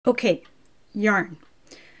Okay, yarn.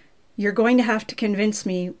 You're going to have to convince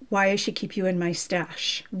me why I should keep you in my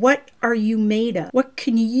stash. What are you made of? What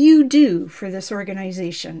can you do for this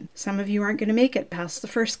organization? Some of you aren't going to make it past the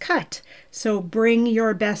first cut, so bring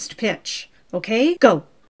your best pitch. Okay, go.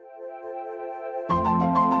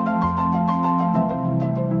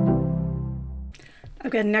 I've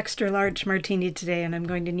got an extra large martini today and I'm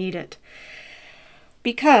going to need it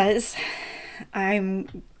because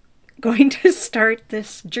I'm going to start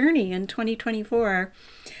this journey in 2024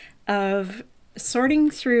 of sorting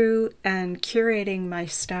through and curating my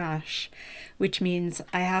stash, which means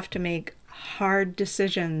I have to make hard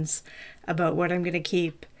decisions about what I'm going to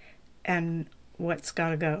keep and what's got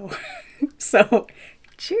to go. So,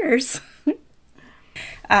 cheers.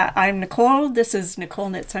 I'm Knicole. This is Knicole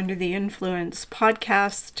Knits Under the Influence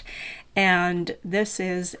podcast, and this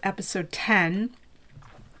is episode 10.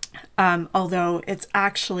 Although it's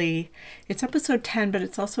episode 10, but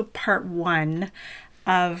it's also part 1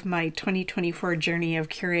 of my 2024 journey of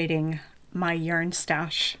curating my yarn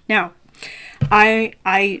stash. Now, I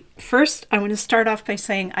want to start off by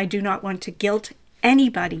saying I do not want to guilt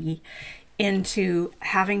anybody into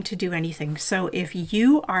having to do anything. So if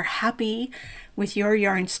you are happy with your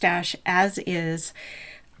yarn stash as is,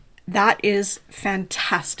 that is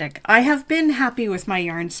fantastic. I have been happy with my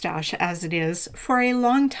yarn stash as it is for a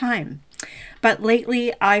long time, but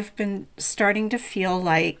lately I've been starting to feel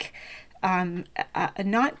like I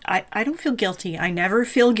don't feel guilty. I never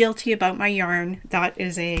feel guilty about my yarn. That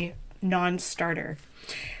is a non-starter.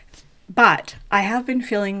 But I have been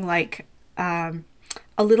feeling like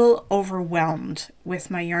a little overwhelmed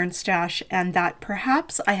with my yarn stash, and that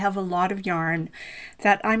perhaps I have a lot of yarn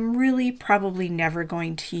that I'm really probably never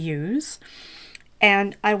going to use,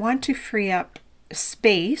 and I want to free up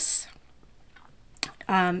space.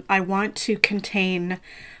 I want to contain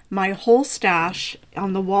my whole stash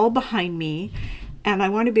on the wall behind me, and I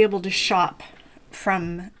want to be able to shop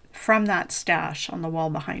from that stash on the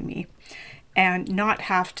wall behind me and not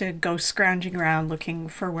have to go scrounging around looking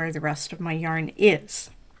for where the rest of my yarn is.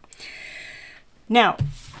 Now,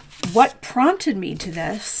 what prompted me to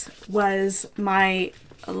this was my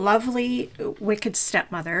lovely wicked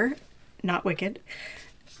stepmother, not wicked,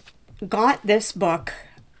 got this book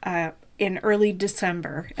in early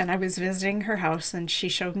December, and I was visiting her house and she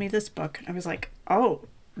showed me this book and I was like, oh,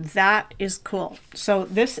 that is cool. So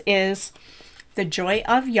this is The Joy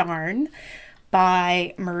of Yarn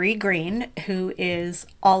by Marie Green, who is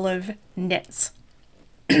Olive Knits.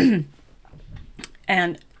 And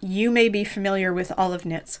you may be familiar with Olive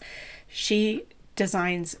Knits. She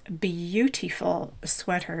designs beautiful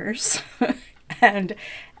sweaters. And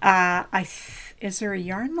is there a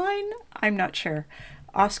yarn line? I'm not sure.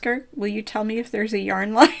 Oscar, will you tell me if there's a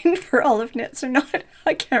yarn line for Olive Knits or not?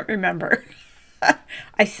 I can't remember.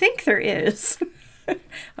 I think there is.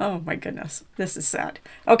 Oh my goodness, this is sad.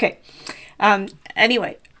 Okay.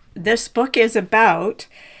 Anyway, this book is about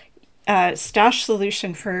stash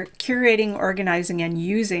solution for curating, organizing, and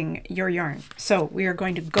using your yarn. So we are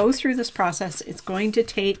going to go through this process. It's going to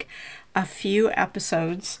take a few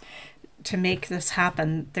episodes to make this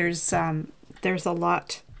happen. There's a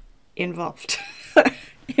lot involved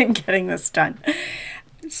in getting this done.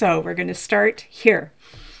 So we're going to start here.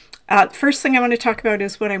 First thing I want to talk about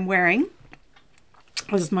is what I'm wearing.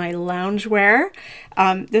 This is my loungewear.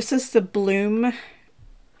 This is the Bloom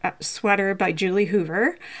sweater by Julie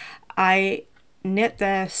Hoover. I knit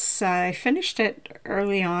this, I finished it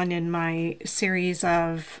early on in my series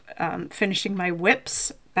of finishing my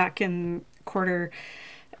whips back in quarter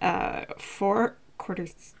of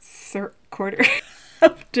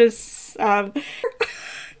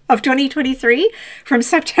 2023. From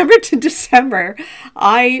September to December,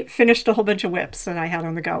 I finished a whole bunch of whips that I had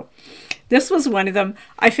on the go. This was one of them.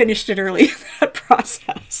 I finished it early in that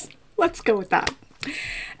process. Let's go with that.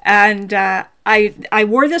 And I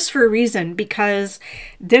wore this for a reason, because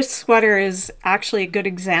this sweater is actually a good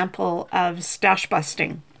example of stash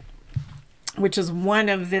busting, which is one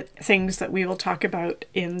of the things that we will talk about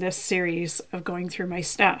in this series of going through my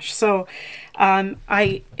stash. So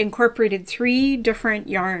I incorporated 3 different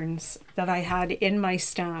yarns that I had in my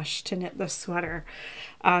stash to knit this sweater.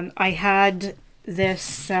 I had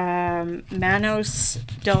this Manos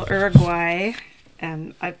del Uruguay,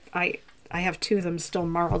 and I have 2 of them still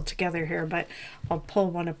marled together here, but I'll pull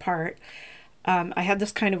one apart. I had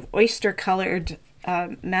this kind of oyster colored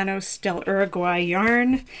Manos del Uruguay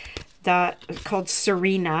yarn that is called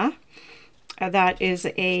Serena. That is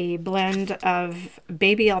a blend of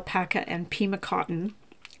baby alpaca and Pima cotton.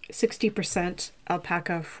 60%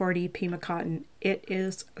 alpaca, 40 Pima cotton. It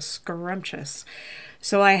is scrumptious.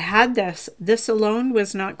 So I had this. This alone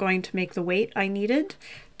was not going to make the weight I needed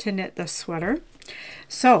to knit this sweater.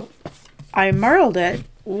 So I marled it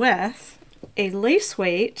with a lace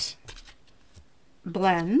weight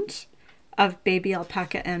blend of baby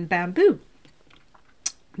alpaca and bamboo.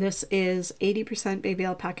 This is 80% baby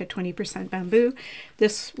alpaca, 20% bamboo.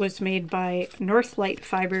 This was made by Northlight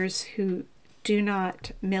Fibers, who do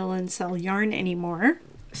not mill and sell yarn anymore,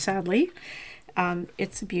 sadly.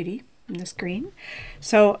 It's a beauty in this green.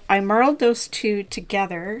 So I marled those two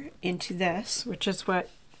together into this, which is what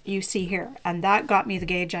you see here. And that got me the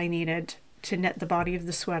gauge I needed to knit the body of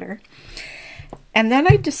the sweater. And then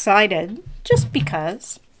I decided, just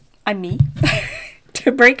because I'm me,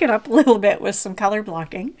 to break it up a little bit with some color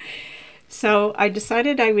blocking. So I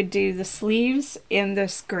decided I would do the sleeves in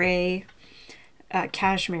this gray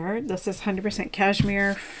cashmere. This is 100%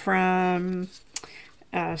 cashmere from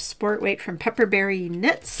Sport Weight from Pepperberry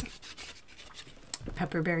Knits.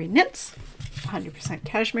 Pepperberry Knits, 100%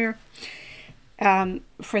 cashmere.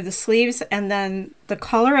 For the sleeves, and then the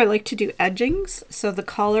collar, I like to do edgings. So the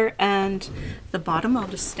collar and the bottom, I'll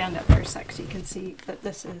just stand up for a sec so you can see that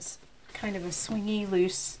this is kind of a swingy,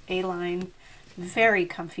 loose A-line, very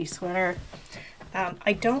comfy sweater.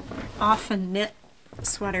 I don't often knit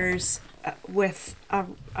sweaters with a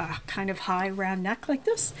kind of high round neck like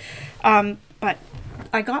this, but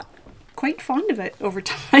I got quite fond of it over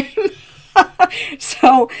time.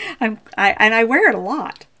 So I wear it a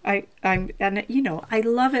lot. And you know, I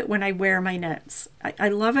love it when I wear my knits. I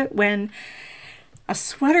love it when a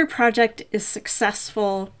sweater project is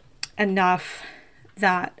successful enough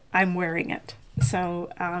that I'm wearing it. So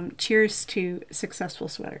cheers to successful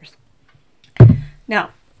sweaters.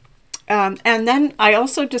 Now, and then I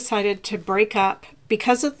also decided to break up,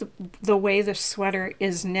 because of the way the sweater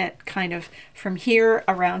is knit, kind of from here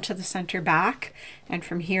around to the center back and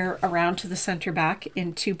from here around to the center back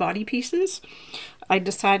in two body pieces. I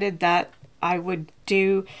decided that I would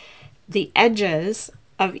do the edges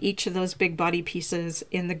of each of those big body pieces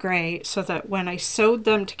in the gray, so that when I sewed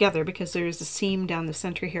them together, because there's a seam down the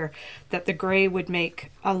center here, that the gray would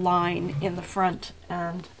make a line in the front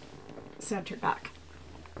and center back.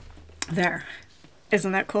 There.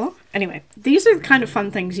 Isn't that cool? Anyway, these are the kind of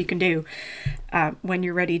fun things you can do when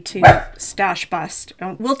you're ready to stash bust.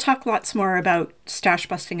 We'll talk lots more about stash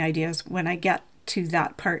busting ideas when I get to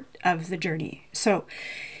that part of the journey. So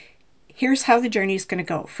here's how the journey is going to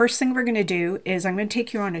go. First thing we're going to do is I'm going to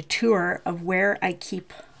take you on a tour of where I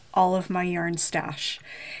keep all of my yarn stash.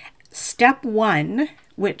 Step one,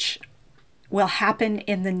 which will happen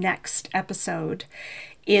in the next episode,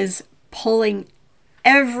 is pulling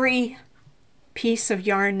every piece of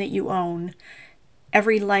yarn that you own,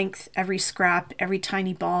 every length, every scrap, every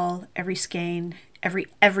tiny ball, every skein,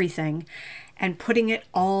 everything, and putting it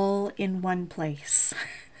all in one place.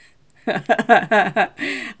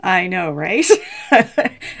 I know, right?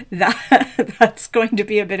 That's going to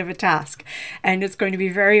be a bit of a task, and it's going to be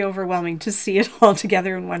very overwhelming to see it all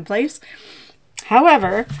together in one place.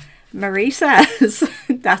 However, Marie says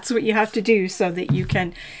that's what you have to do so that you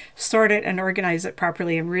can sort it and organize it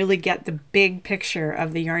properly and really get the big picture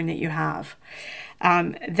of the yarn that you have.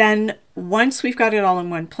 Then once we've got it all in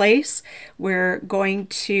one place, we're going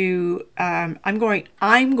to, I'm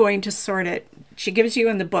going to sort it. She gives you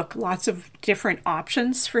in the book lots of different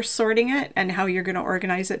options for sorting it and how you're going to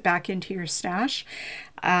organize it back into your stash.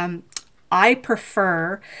 I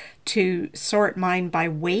prefer to sort mine by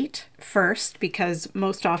weight first, because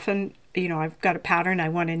most often, you know, I've got a pattern I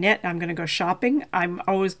want to knit, I'm going to go shopping. I'm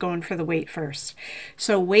always going for the weight first.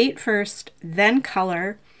 So weight first, then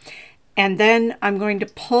color, and then I'm going to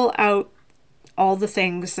pull out all the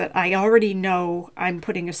things that I already know I'm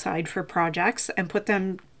putting aside for projects and put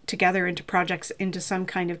them together into projects into some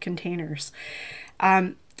kind of containers.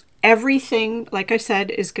 Everything, like I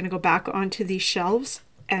said, is going to go back onto these shelves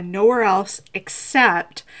and nowhere else,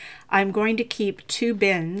 except I'm going to keep 2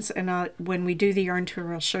 bins, and when we do the yarn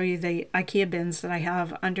tour, I'll show you the IKEA bins that I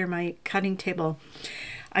have under my cutting table.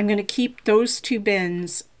 I'm going to keep those 2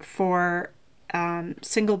 bins for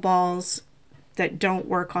single balls that don't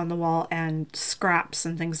work on the wall and scraps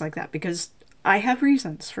and things like that, because I have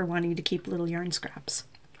reasons for wanting to keep little yarn scraps.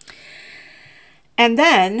 And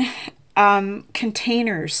then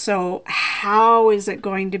containers. So how is it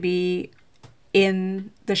going to be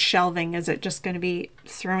in the shelving? Is it just going to be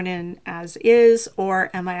thrown in as is, or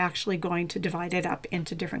am I actually going to divide it up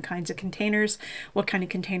into different kinds of containers? What kind of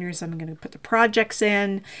containers I'm going to put the projects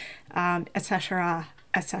in, etc.,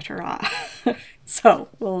 etc. So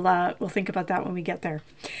we'll think about that when we get there.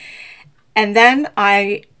 And then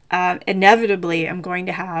I inevitably I'm going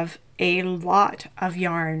to have a lot of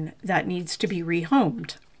yarn that needs to be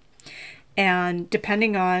rehomed. And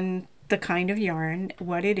depending on the kind of yarn,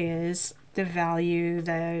 what it is, the value,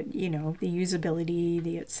 the, you know, the usability,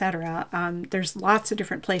 the etc. There's lots of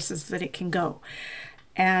different places that it can go.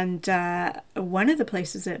 And one of the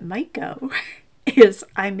places it might go is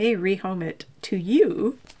I may rehome it to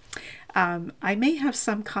you. I may have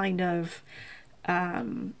some kind of, I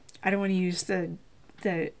don't want to use the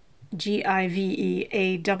Giveaway,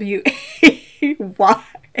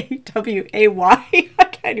 I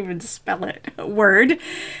can't even spell it, word.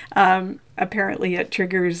 Apparently it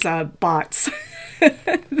triggers bots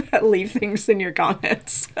that leave things in your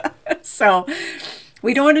comments. So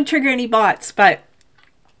we don't want to trigger any bots, but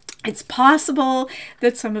it's possible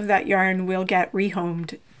that some of that yarn will get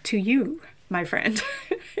rehomed to you, my friend.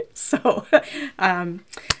 So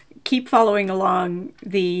keep following along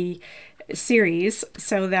the series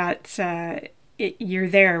so that you're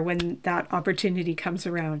there when that opportunity comes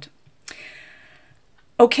around.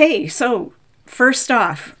 Okay, so first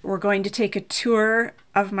off, we're going to take a tour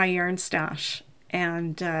of my yarn stash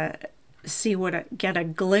and get a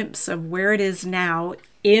glimpse of where it is now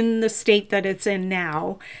in the state that it's in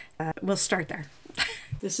now. We'll start there.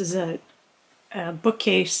 This is a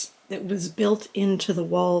bookcase that was built into the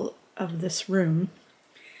wall of this room,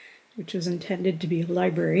 which was intended to be a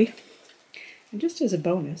library. And just as a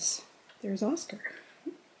bonus, there's Oscar.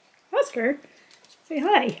 Oscar, say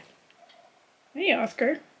hi. Hey,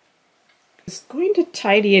 Oscar. I was going to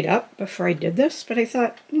tidy it up before I did this, but I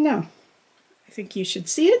thought, no, I think you should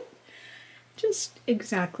see it just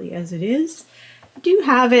exactly as it is. I do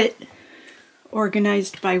have it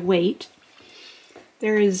organized by weight.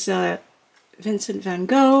 There is Vincent van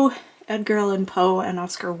Gogh, Edgar Allan Poe, and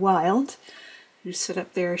Oscar Wilde, who sit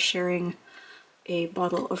up there sharing a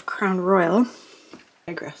bottle of Crown Royal. I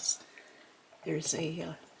digress. There's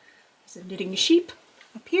a knitting sheep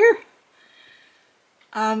up here.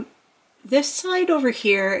 This side over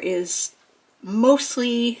here is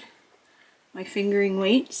mostly my fingering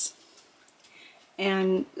weights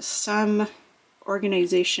and some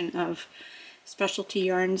organization of specialty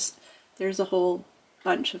yarns. There's a whole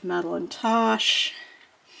bunch of Madeline Tosh.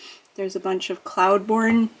 There's a bunch of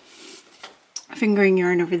Cloudborne fingering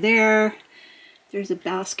yarn over there. There's a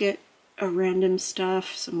basket of random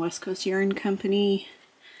stuff, some West Coast Yarn Company.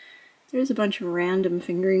 There's a bunch of random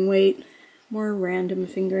fingering weight, more random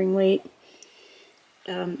fingering weight.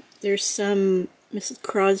 There's some Mrs.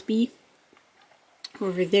 Crosby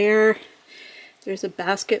over there. There's a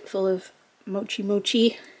basket full of Mochi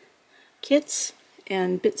Mochi kits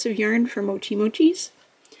and bits of yarn for Mochi Mochis.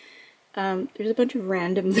 There's a bunch of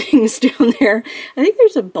random things down there. I think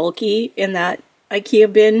there's a bulky in that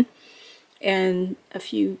IKEA bin and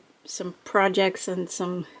some projects and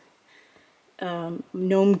some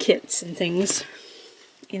gnome kits and things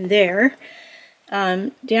in there.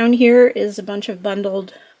 Down here is a bunch of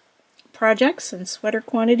bundled projects and sweater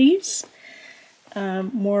quantities.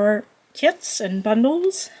 More kits and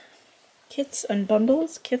bundles. Kits and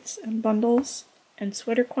bundles. Kits and bundles and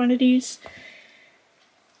sweater quantities.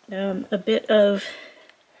 A bit of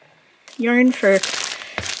yarn for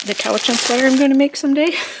the Cowichan sweater I'm going to make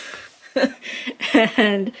someday.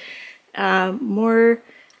 And more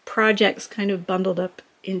projects kind of bundled up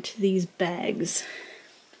into these bags.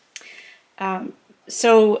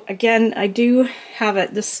 So again, I do have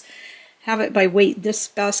it by weight. This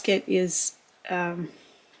basket is what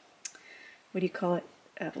do you call it?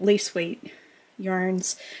 Lace weight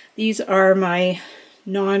yarns. These are my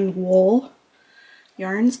non-wool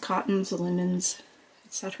yarns, cottons, linens,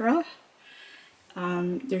 etc.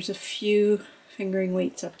 There's a few fingering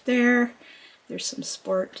weights up there. There's some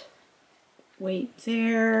sport weight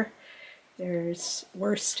there. There's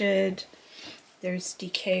worsted. There's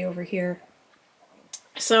DK over here.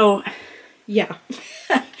 So yeah,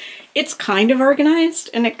 it's kind of organized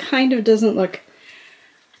and it kind of doesn't look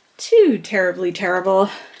too terribly terrible,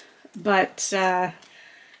 but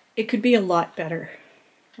it could be a lot better.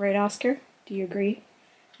 Right, Oscar? Do you agree?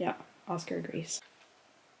 Yeah, Oscar agrees.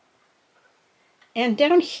 And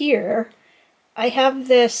down here, I have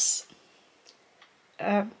this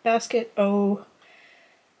basket of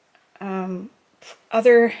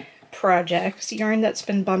other projects, yarn that's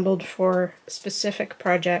been bundled for specific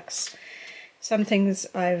projects. Some things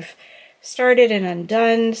I've started and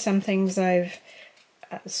undone, some things I've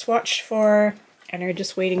swatched for and are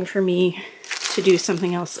just waiting for me to do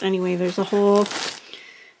something else. Anyway, there's a whole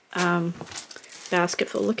basket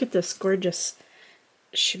full. Look at this gorgeous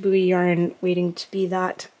Shibui yarn waiting to be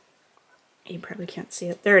that. You probably can't see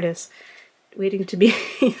it. There it is. Waiting to be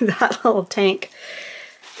that little tank.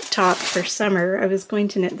 top for summer. I was going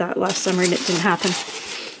to knit that last summer and it didn't happen.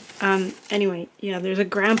 Anyway, yeah, there's a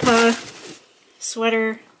grandpa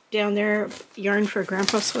sweater down there, yarn for a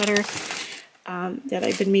grandpa sweater that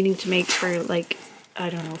I've been meaning to make for like, I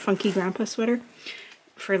don't know, funky grandpa sweater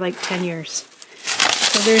for like 10 years.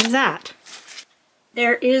 So there's that.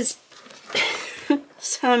 There is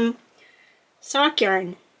some sock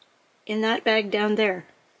yarn in that bag down there.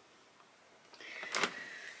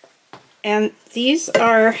 And these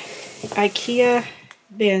are IKEA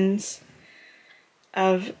bins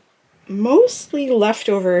of mostly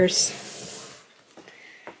leftovers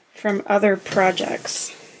from other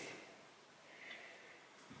projects.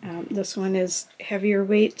 This one is heavier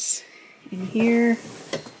weights in here,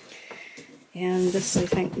 and this I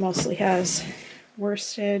think mostly has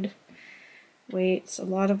worsted weights, a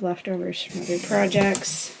lot of leftovers from other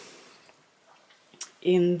projects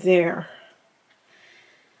in there.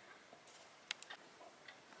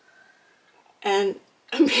 And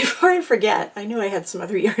before I forget, I knew I had some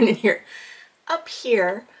other yarn in here. Up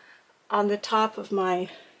here on the top of my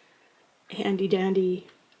handy dandy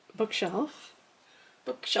bookshelf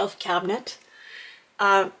cabinet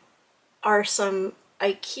are some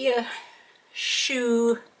IKEA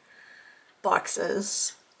shoe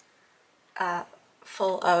boxes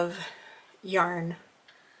full of yarn.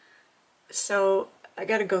 So I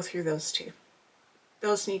gotta go through those too.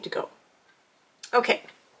 Those need to go. Okay.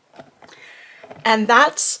 And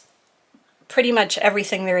that's pretty much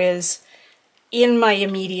everything there is in my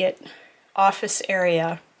immediate office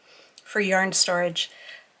area for yarn storage.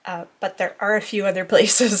 But there are a few other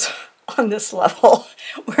places on this level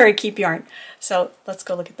where I keep yarn. So let's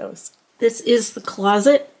go look at those. This is the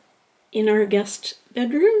closet in our guest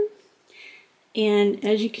bedroom. And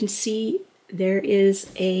as you can see, there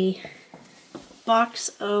is a box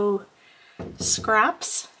of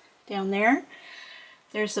scraps down there.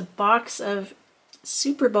 There's a box of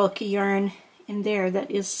super bulky yarn in there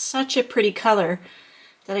that is such a pretty color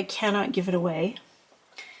that I cannot give it away.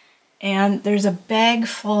 And there's a bag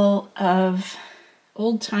full of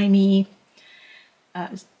old-timey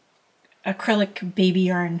acrylic baby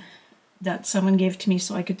yarn that someone gave to me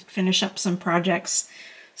so I could finish up some projects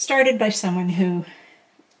started by someone who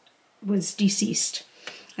was deceased.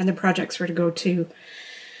 And the projects were to go to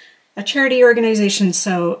a charity organization,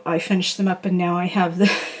 so I finished them up and now I have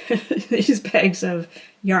these bags of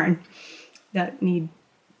yarn that need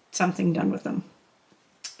something done with them.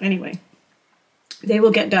 Anyway, they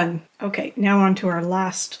will get done. Okay, now on to our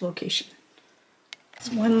last location.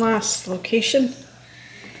 There's one last location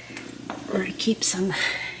where I keep some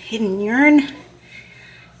hidden yarn,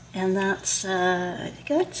 and that's, I think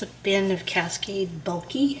that's a bin of Cascade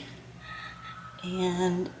Bulky,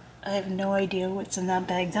 and I have no idea what's in that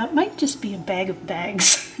bag. That might just be a bag of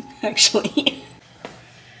bags, actually.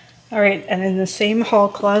 All right, and in the same hall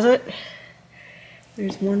closet,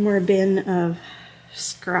 there's one more bin of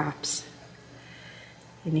scraps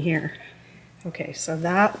in here. Okay, so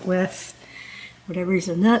that with whatever's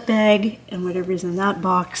in that bag and whatever's in that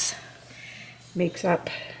box makes up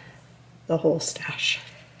the whole stash.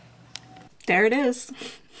 There it is.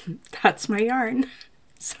 That's my yarn.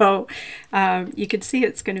 So you can see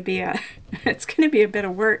it's going to be a bit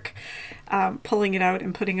of work pulling it out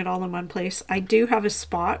and putting it all in one place. I do have a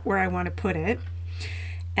spot where I want to put it,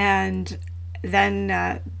 and then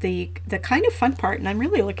the kind of fun part, and I'm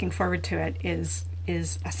really looking forward to it, is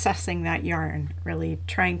assessing that yarn, really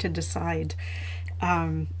trying to decide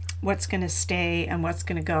what's going to stay and what's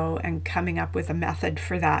going to go, and coming up with a method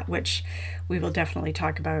for that, which we will definitely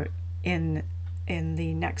talk about in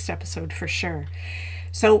the next episode for sure.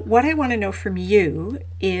 So what I want to know from you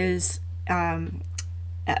is,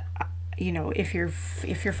 you know, if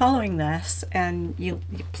you're following this, and you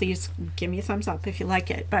please give me a thumbs up if you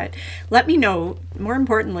like it, but let me know, more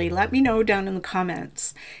importantly, let me know down in the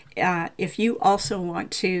comments if you also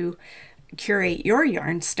want to curate your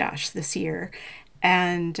yarn stash this year,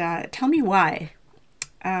 and tell me why.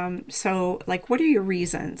 So like, what are your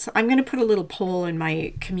reasons? I'm going to put a little poll in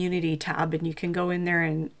my community tab, and you can go in there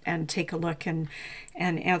and take a look and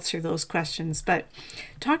answer those questions. But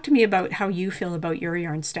talk to me about how you feel about your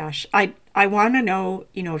yarn stash. I want to know,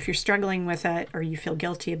 you know, if you're struggling with it or you feel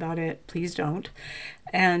guilty about it, please don't.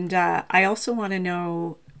 And I also want to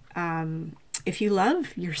know if you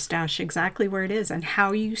love your stash, exactly where it is and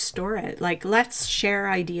how you store it. Like, let's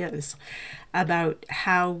share ideas about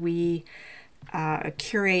how we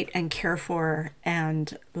curate and care for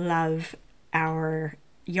and love our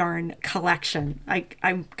yarn collection. I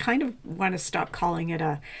kind of want to stop calling it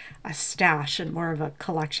a stash and more of a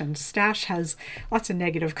collection. Stash has lots of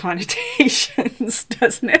negative connotations,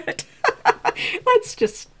 doesn't it? Let's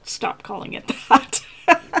just stop calling it that.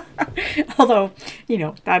 Although, you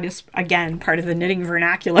know, that is, again, part of the knitting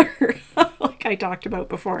vernacular, like I talked about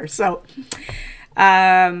before. So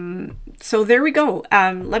there we go.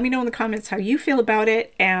 Let me know in the comments how you feel about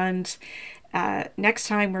it. And next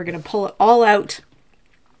time we're going to pull it all out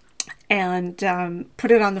and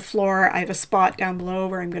put it on the floor. I have a spot down below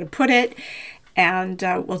where I'm going to put it. And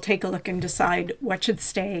we'll take a look and decide what should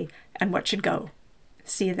stay and what should go.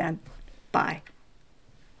 See you then. Bye.